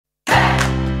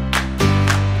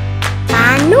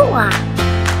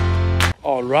Nohr.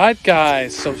 Alright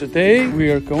guys, so today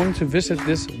we are going to visit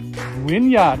this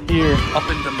vineyard here up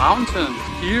in the mountain.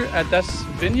 Here at this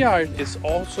vineyard is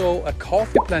also a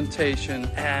coffee plantation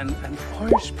and an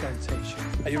orange plantation.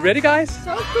 Are you ready guys?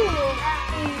 So cool.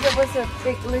 There was a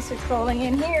big lizard crawling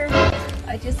in here.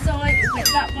 I just saw it. It went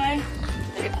that way.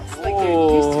 It looks like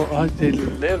Oh, they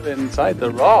live inside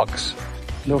the rocks.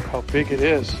 Look how big it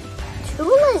is. 2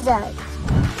 lizards.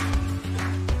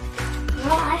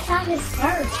 Oh, I found it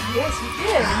first. Yes, you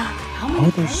did.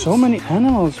 Oh, there's so many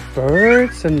animals.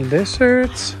 Birds and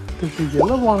lizards. There's a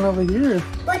yellow one over here.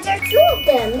 But there are 2 of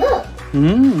them, look.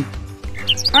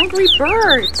 Hungry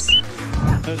birds.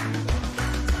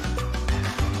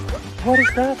 What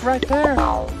is that right there?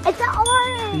 It's an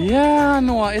orange. Yeah,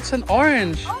 Noah, it's an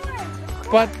orange.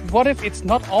 But what if it's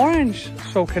not orange?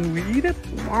 So can we eat it?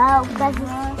 No, because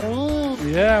it's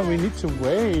green. Yeah, we need to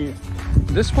wait.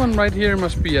 This one right here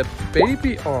must be a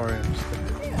baby orange.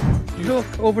 Look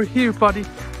over here, buddy.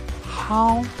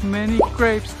 How many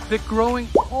grapes? They're growing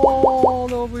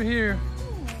all over here.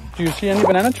 Do you see any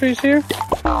banana trees here?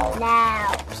 No.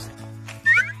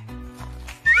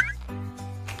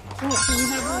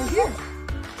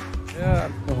 Yeah.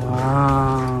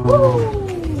 Wow.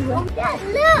 Look.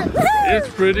 It's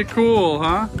pretty cool,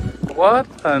 huh? What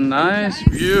a nice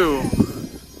view.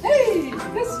 Hey,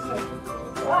 this way.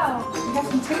 Wow, we have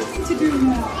some tasting to do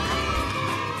now.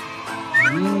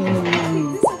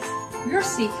 This is your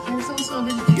seat. There's also a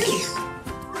little cheese.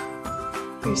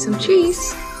 Here's some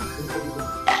cheese.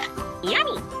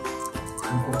 Yummy.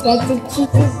 That the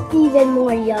cheese is even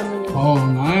more yummy. Oh,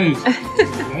 nice. I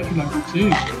like the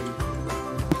cheese.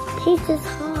 Cheese is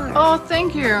hard. Oh,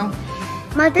 thank you.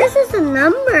 But this is a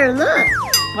number, look.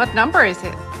 What number is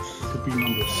it? Could be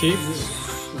number 6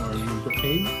 or number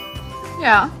 8.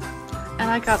 Yeah. And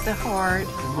I got the heart.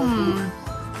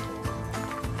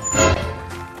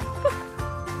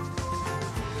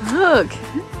 Look.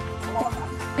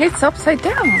 It's upside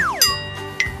down.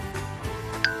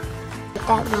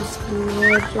 That must be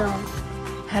Nigel.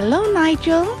 Hello,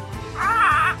 Nigel.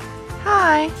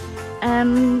 Hi.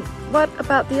 And what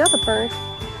about the other bird?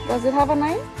 Does it have a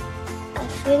name? I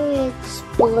think it's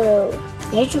blue.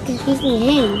 Nigel can give me a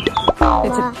name.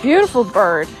 It's a beautiful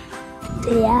bird.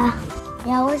 Yeah.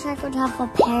 Yeah, I wish I could have a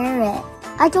parrot.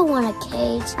 I don't want a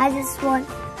cage. I just want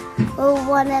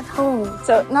one at home.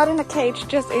 So not in a cage,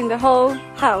 just in the whole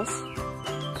house.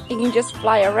 You can just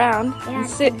fly around Yeah, and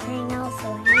sit. I can hang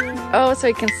also here. Oh, so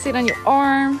you can sit on your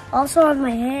arm. Also on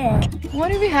my head.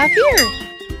 What do we have here?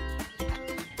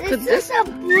 This is a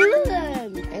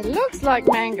balloon. It looks like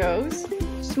mangoes.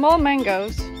 Small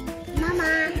mangoes.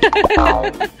 Mama.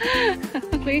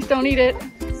 Please don't eat it.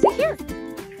 See here.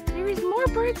 There is more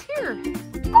birds here.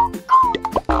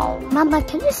 Mama,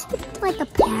 can you speak like a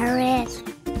parrot?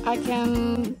 I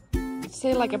can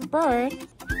say like a bird.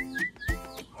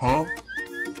 Huh?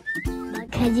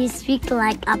 Can you speak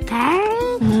like a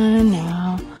parrot?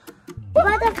 No.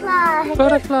 Butterfly.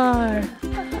 Butterfly.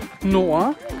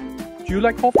 Noah, do you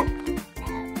like coffee?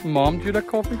 Mom, do you like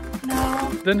coffee? No.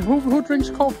 Then who drinks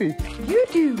coffee? You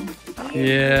do.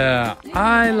 Yeah,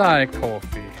 I like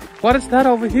coffee. What is that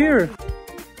over here?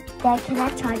 Dad, can I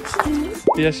touch these?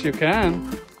 Yes, you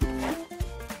can.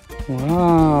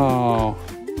 Wow.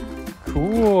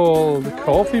 Cool. The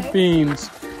coffee beans.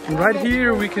 And right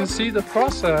here we can see the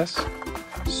process.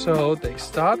 So they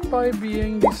start by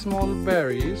being these small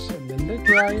berries and then they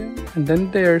dry them. And then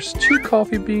there's 2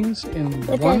 coffee beans in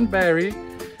one berry.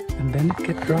 And then it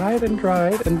gets dried and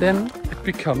dried and then it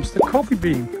becomes the coffee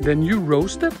bean. Then you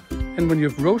roast it. And when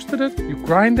you've roasted it, you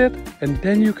grind it and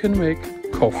then you can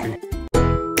make coffee.